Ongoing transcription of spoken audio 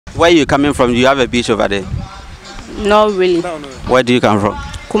Where are you coming from? Do you have a beach over there? Not really. No. Where do you come from?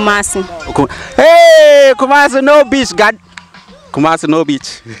 Kumasi. Hey, Kumasi, no beach, God. Kumasi, no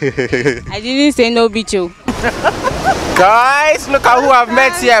beach. I didn't say no beach. Oh. Guys, look at who I've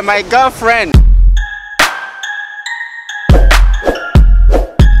met here, my girlfriend.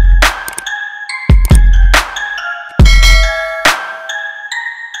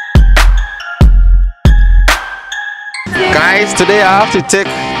 Guys, today I have to take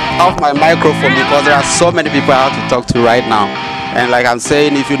off my microphone because there are so many people I have to talk to right now. And like I'm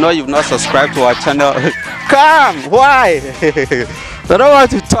saying, if you know you've not subscribed to our channel, come, why? They don't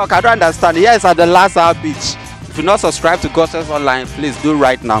want to talk, I don't understand. Yes, at the last hour beach. If you're not subscribed to Gossip Online, please do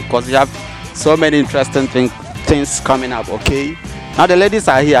right now because we have so many interesting things coming up, okay? Now the ladies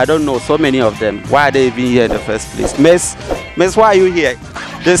are here, I don't know, so many of them. Why are they even here in the first place? Miss, why are you here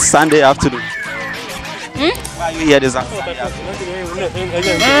this Sunday afternoon? Why are you here this afternoon?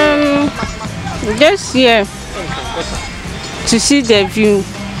 Just here to see the view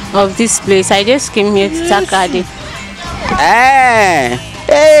of this place. I just came here to Takoradi.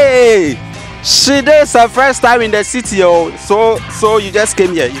 Hey, this is her first time in the city, oh. So you just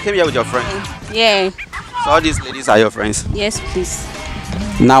came here. You came here with your friend. Yeah. So all these ladies are your friends. Yes, please.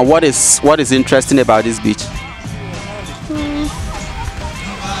 Now, what is interesting about this beach?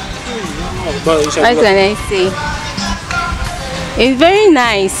 What can I say? It's very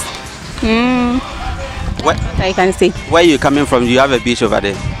nice. What I can say. Where are you coming from? Do you have a beach over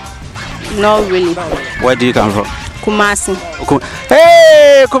there? Not really. Where do you come from? Kumasi.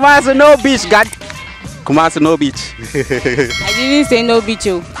 Hey, Kumasi, no beach, God. Kumasi, no beach. I didn't say no beach.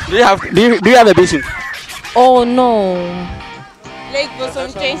 Oh. Do you have a beach? Oh no. Lake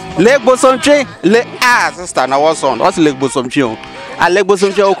Bosomche. Lake Bosomche. Sister, now what's on? What's Lake Bosomche? Lake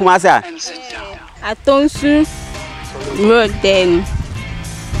Bosomche, Kumasi. Atonsu Road then.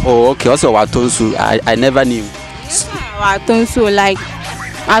 Oh, okay. Also, Atonsu. I never knew. Atonsu, like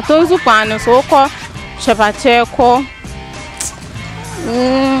Atonsu Panosoko, Shepacheko.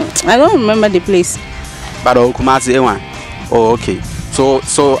 I don't remember the place. But Kumasi, oh, okay.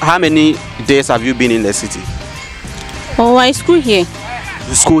 So how many days have you been in the city? Oh, I school here.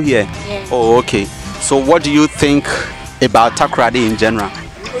 You school here? Yeah. Oh, okay. So what do you think about Takoradi in general?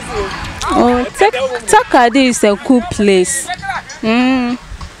 Oh, Takoradi is a cool place to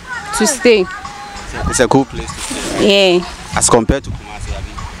stay. It's a cool place to stay. Yeah. As compared to Kumasi,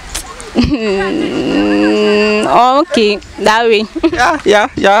 okay, that way.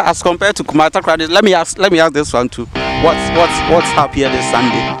 yeah. As compared to Kumasi, Takoradi. Let me ask this one too. What's up here this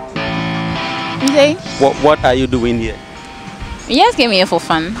Sunday? Okay. What are you doing here? We just came here for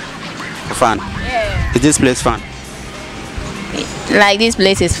fun. For fun? Yeah. Is this place fun? Like this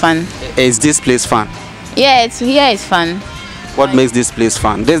place is fun. Is this place fun? Yeah, it's fun. What makes this place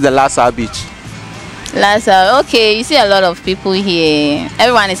fun? This is the last hour beach. Okay, you see a lot of people here.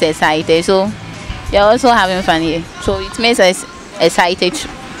 Everyone is excited, so you're also having fun here. So it makes us excited.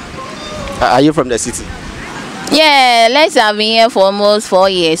 Are you from the city? Yeah, let's have been here for almost 4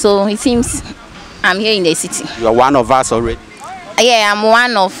 years, so it seems I'm here in the city. You are one of us already. Yeah, I'm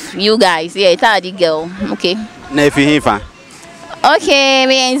one of you guys. Yeah, it's a girl. Okay. Okay,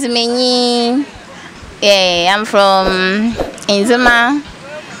 me. Yeah, I'm from Inzuma.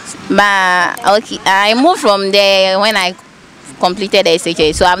 But okay, I moved from there when I completed the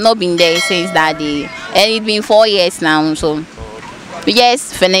SHA, so I've not been there since that day. And it's been 4 years now, so we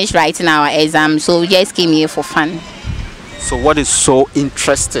just finished writing our exam, so we just came here for fun. So what is so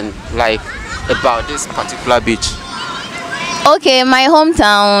interesting about this particular beach? Okay, my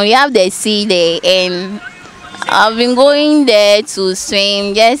hometown, we have the sea there, and I've been going there to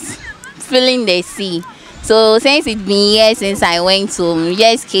swim, just feeling the sea. So since it's been years since I went to, we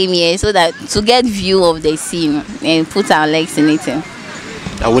just came here so that to get view of the sea and put our legs in it.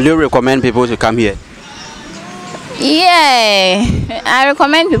 Will you recommend people to come here? Yeah, I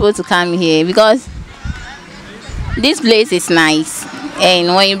recommend people to come here because this place is nice,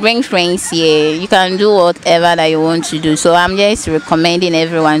 and when you bring friends here, you can do whatever that you want to do. So I'm just recommending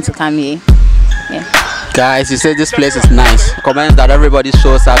everyone to come here. Yeah. Guys, you said this place is nice. Recommend that everybody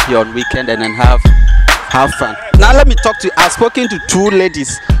shows up here on weekend and then have fun. Now let me talk to you. I've spoken to 2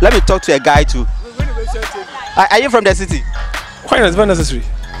 ladies. Let me talk to a guy too. Are you from the city? Why not? It's not necessary.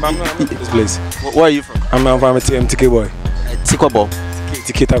 I'm not from this place. Where are you from? I'm from a TK boy. TK boy.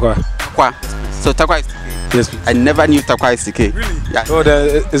 TK Takwa. Takwa. So Takwa is TK? Yes, please. I never knew Takwa is TK. Really? Yeah. Oh,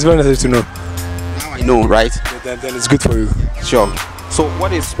 it's very necessary to know. Now I know, right? Then it's good for you. Sure. So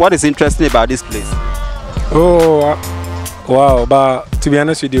what is interesting about this place? Oh, wow. But to be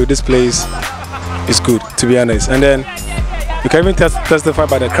honest with you, this place is good, to be honest. And then You can even testify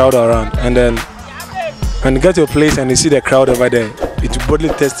by the crowd around, and then when you get to a place and you see the crowd over there, it will boldly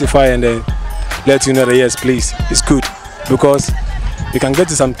testify and then let you know that yes, please, it's good. Because you can get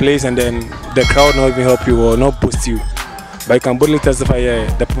to some place and then the crowd not even help you or not boost you. But you can boldly testify,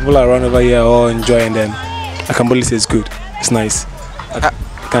 yeah, the people around over here all enjoy, and then I can boldly say it's good, it's nice. I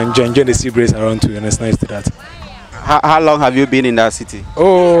can enjoy the sea breeze around too, and it's nice to that. How long have you been in that city?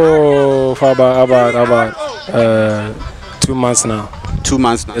 Oh, for about 2 months now. 2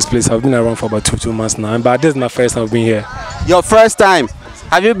 months now. This place I've been around for about two months now, but this is my first time I've been here. Your first time?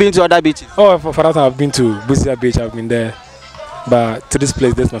 Have you been to other beaches? Oh, for that time I've been to Busia Beach, I've been there, but to this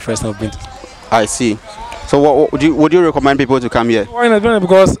place, this is my first time I've been to. I see. So what would you recommend people to come here? Why not?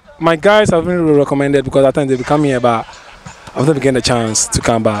 Because my guys have been really recommended, because at times they come here, but I've never getting a chance to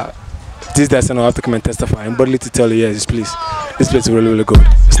come back. This days I have to come and testify and boldly to tell you, yes, this place is really, really good.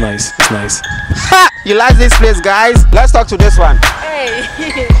 It's nice, it's nice. Ha! You like this place, guys? Let's talk to this one. Hey.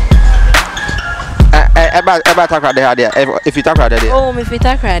 Eba Takoradi there. If you Takoradi there. Oh, me fit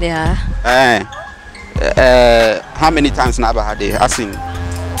Takoradi how many times na Aba there? Asking,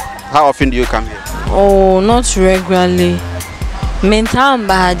 how often do you come here? Oh, not regularly. Me time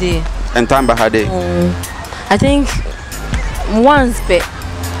bahade. And time bahade. I think once, but.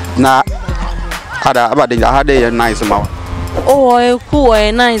 Na Aba nice ma. Oh,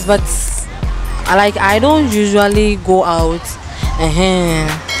 cool, nice, but I don't usually go out.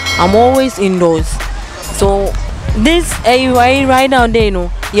 I'm always indoors. So this right now there, you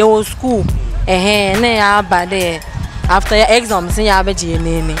know, you was school. After your exams, you have a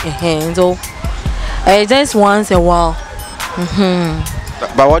so just once a while.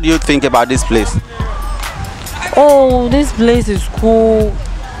 But what do you think about this place? Oh, this place is cool.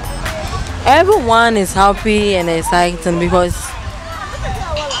 Everyone is happy and excited because.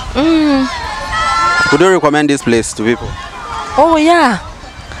 Would you recommend this place to people? Oh yeah,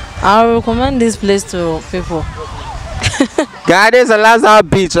 I'll recommend this place to people. Guys, there's a Lazar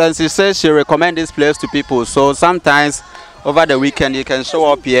Beach, and she says she recommend this place to people. So sometimes over the weekend you can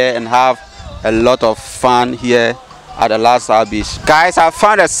show up here and have a lot of fun here at the Lazar Beach. Guys, I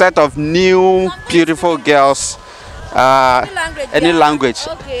found a set of new beautiful girls. Any language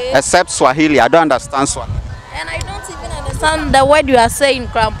okay. Except Swahili. I don't understand Swahili. And I don't even understand the word you are saying,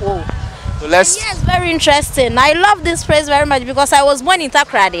 Crampo. So let's. Yes, very interesting. I love this place very much because I was born in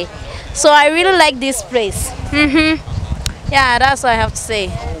Takoradi, so I really like this place. Yeah, that's what I have to say.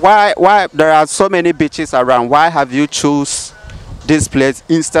 Why there are so many beaches around? Why have you choose this place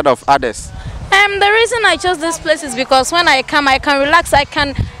instead of others? The reason I chose this place is because when I come, I can relax. I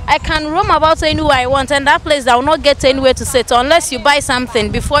can roam about anywhere I want, and that place I will not get anywhere to sit unless you buy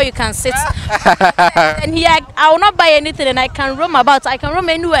something before you can sit. And here I will not buy anything, and I can roam about. I can roam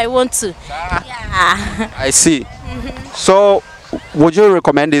anywhere I want to. Yeah. I see. So, would you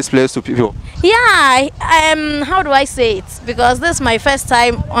recommend this place to people? Yeah. How do I say it? Because this is my first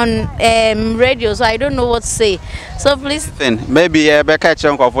time on radio, so I don't know what to say. So please. Maybe Becca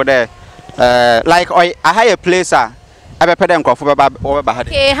for there. Like I have a place.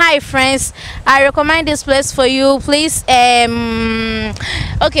 Okay, hi friends. I recommend this place for you. Please, okay,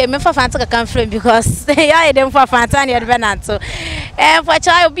 me for Fanta can frame because I dem for Fanta near Venanto. For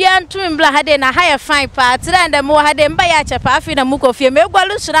child be an twin black na higher fine part, and the more had them by a chap in a muko of your milk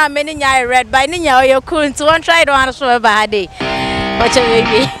balloon many red by Nina or your cool to one try to answer about a day. What a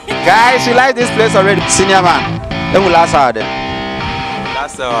baby. Guys, you like this place already, senior man. Then we'll last hour.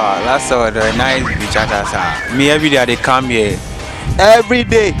 Last hour, the nice beach at me every day they come here. Every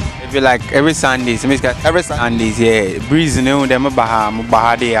day. If you like every Sunday, every Sundays, yeah. Breeze, you know, them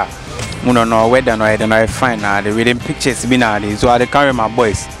Baha there. You don't know weather, no, I find now. They reading pictures, be now. So I carry my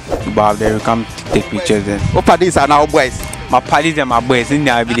boys. But they will come take pictures then. What parties are now boys? My parties and my boys, in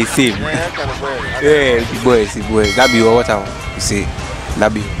there be the same. Yeah, boys. That be what I say.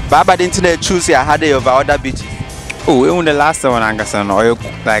 That be. Baba the internet choose your had over other beaches. Oh, even the last one I got or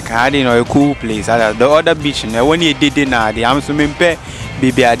like hiding or a cool place. The other beach, when you did dinner, the Amsumim pay,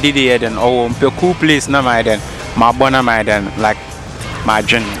 baby, I did it and oh, cool place, no, my then, my bonner, my then, like my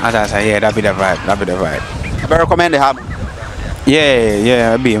gin, as I say, yeah, that be the vibe, I recommend the ham.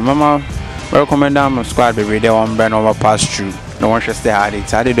 Yeah, be mama, recommend them squad, baby, they won't burn over pass through. No one should stay at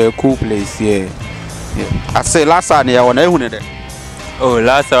it. I did a cool place, yeah. I say last Sunday, I want to. Oh,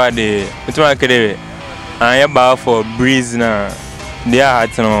 last Sunday, it's what I could do. I am about for breeze now. They are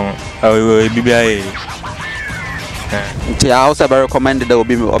hard to know. I will be here. I also recommended that will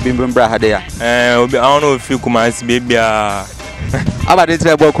be Bra there. I don't know if you come as baby. How about this?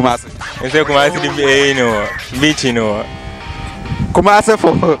 Kumasi? It's a Kumasi, you know, beach, you know. Kumasi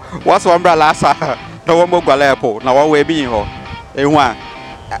for what's one bra last? No one more Galepo, no one way being ho. And one.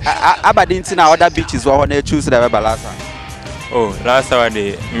 Aberdeen na other beaches were on choose the last time. Oh, last time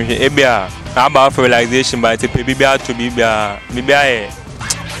they ebia about for relaxation, but it's bibia to bibia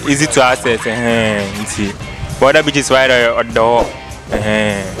easy to access. See, other beaches wide at the door.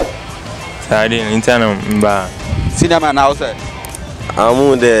 So I didn't internal mba. Cinema now sir.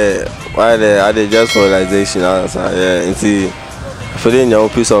 I'm there. Why there? I did just for relaxation. Yeah, see, feeling your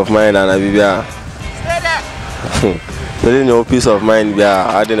peace of mind and bibia. Feeling no peace of mind,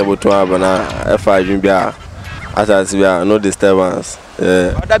 I didn't able to have an as no disturbance.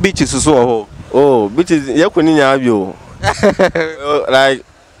 Other beaches so oh, beaches, you couldn't have you. Like,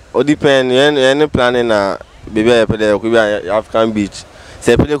 or depend, any planning, baby, African beach.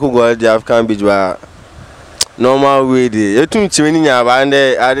 Say, people could go to the African beach, but normal way, you're too training your band,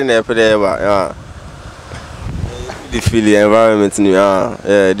 I didn't put there. The feel the environment,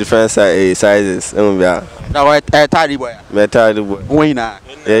 yeah, different sizes. Now I tidy boy. Me tidy boy. Winner.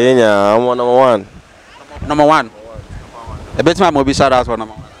 Yeah, I'm number one. Number one. A bit my mobile shout out for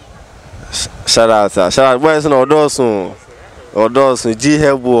number one. Shout out. Where's no Dawson? Or Dawson, G.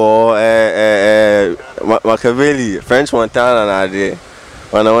 Hebo or Machiavelli, French Montana, and I did.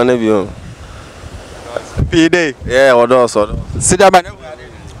 When I want to be home. PD. Yeah, or Dawson. Sit down, man.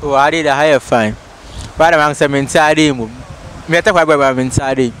 Oh, I did a higher fine. But I'm some inside him. Me take my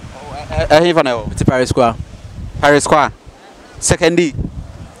inside him. Even now. It's Paris Square. Paris Square. Second D.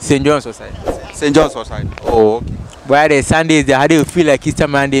 St. John's Society. St. John's Society. Oh, okay. Where the Sundays, how do you feel like Easter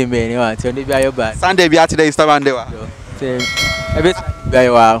Monday, man? You want to be your bad. Sunday, we are today Easter Monday. A bit very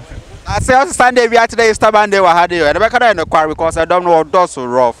well. I say Sunday, we are today Easter Monday. How do you? And I can't inquire because I don't know what does so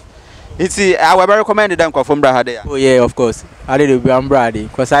rough. It's I would recommend them come from Brahade. Oh, yeah, of course. I did it with Brady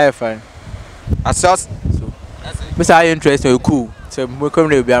because I have fun. I just. Mr. I interest you cool. So we come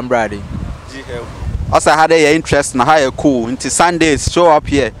to be Brady. Also, had a interest in how cool. Until Sundays show up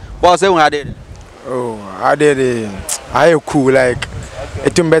here. What was it when I did? Oh, I did it. I cool like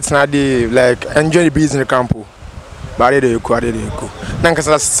it better na dey like enjoy the business in the camp. But I did it cool. Nanka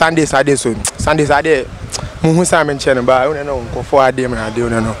Sundays so Sundays muhu sa me nche ba we no go for ade me ade we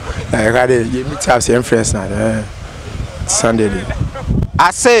no like I dey you meet have some friends na Sunday day.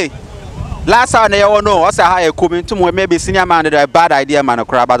 I say last time you know I say how you come into maybe senior man did a bad idea man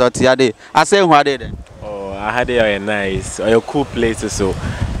crab but today I say who did it. Oh, I had a nice or a cool place so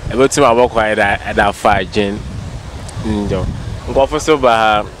I go to my work at that fire gin. Go for so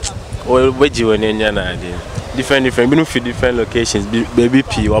ba o weji woni nya na ade different different locations baby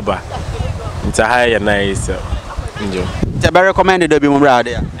p oba it's a high nice enjoy I recommend it be mo bra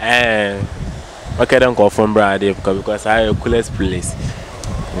there okay don't go from bra there because I a coolest place.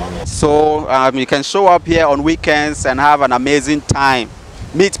 So you can show up here on weekends and have an amazing time,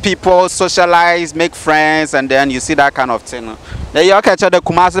 meet people, socialize, make friends, and then you see that kind of thing. Then you catch the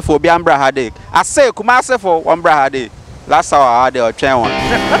Kumasi for Biambra Hade. I say Kumasi for Wambra Hade. Last hour I had a chain one.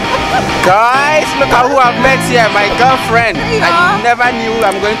 Guys, look at who I've met here, my girlfriend. I never knew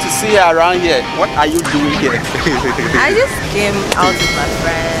I'm going to see her around here. What are you doing here? I just came out with my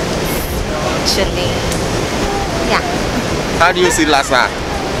friends, chilling. Yeah. How do you see Lassa?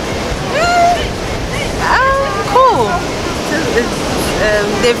 Cool.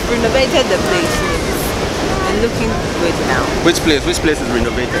 They've renovated the place. It's looking good now. Which place? Which place is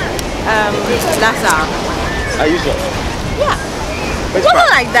renovated? Lassa. Are you sure? Yeah. It wasn't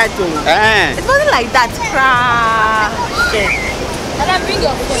like that though. It wasn't like that.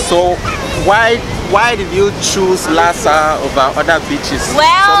 So why did you choose Lassa over other beaches?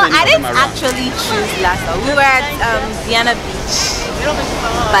 Well, I didn't actually choose Lassa. We were at Vienna Beach,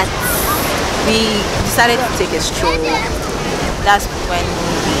 but we decided to take a stroll. That's when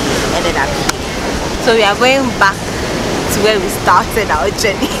we ended up here. So we are going back to where we started our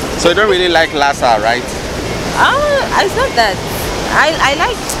journey. So you don't really like Lassa, right? It's not that. I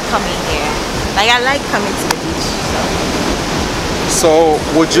like coming here. Like I like coming to the beach. So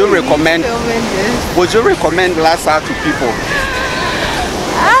would you recommend Lassa to people?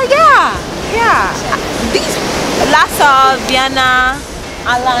 Yeah. These Lassa, Vienna,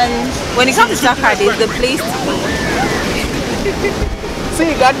 Alan. When it comes to Takoradi, it's the place to be.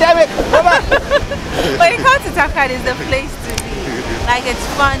 See, goddammit, come on. When it comes to Takoradi, it's the place to be. Like it's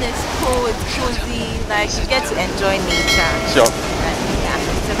fun, it's cool, it's cozy. Like you get to enjoy nature. Sure. Yeah,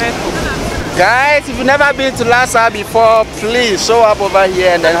 it's a very cool place. Guys, if you've never been to Lassa before, please show up over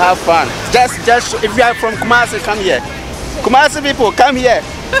here and then have fun. Just if you are from Kumasi, come here. Kumasi people, come here.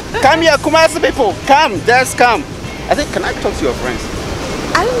 Come here, Kumasi people, come, just come. I think, can I talk to your friends?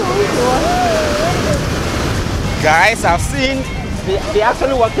 I don't know. Guys, I've seen, they're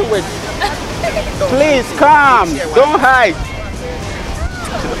actually working with Please come. Don't hide.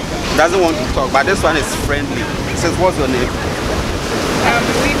 Doesn't want to talk, but this one is friendly. It says, what's your name?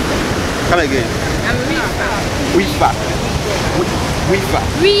 Come again. I'm Weefa. Weefa.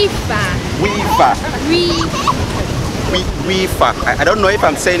 Weefa. Weefa. I don't know if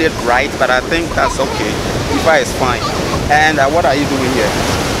I'm saying it right, but I think that's okay. Weefa is fine. And what are you doing here?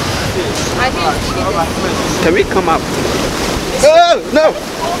 Can we come up? Oh, no!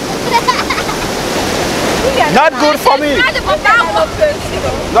 Not good for me.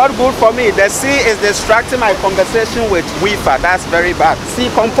 Not good for me. The sea is distracting my conversation with Weefa. That's very bad. See,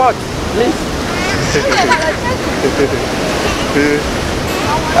 comport, please.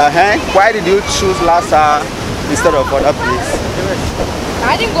 Why did you choose Lhasa instead of other place?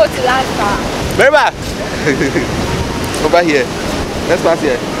 I didn't go to Lhasa. Very bad. Over here. Let's pass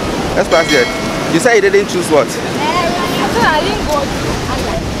here. Let's pass here. You said you didn't choose what?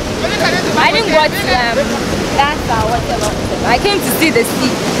 I didn't go to Lhasa or whatever. I came to see the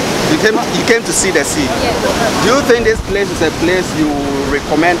sea. You came to see the sea? Yes. Do you think this place is a place you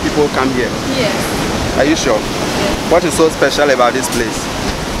recommend people come here? Yes. Are you sure? Yes. What is so special about this place?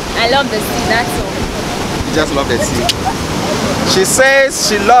 I love the sea, that's all. You just love the sea? She says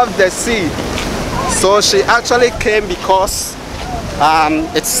she loves the sea. So she actually came because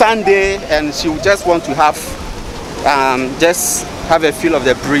it's Sunday and she just want to have just have a feel of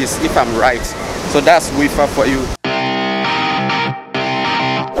the breeze, if I'm right. So that's Weefa for you.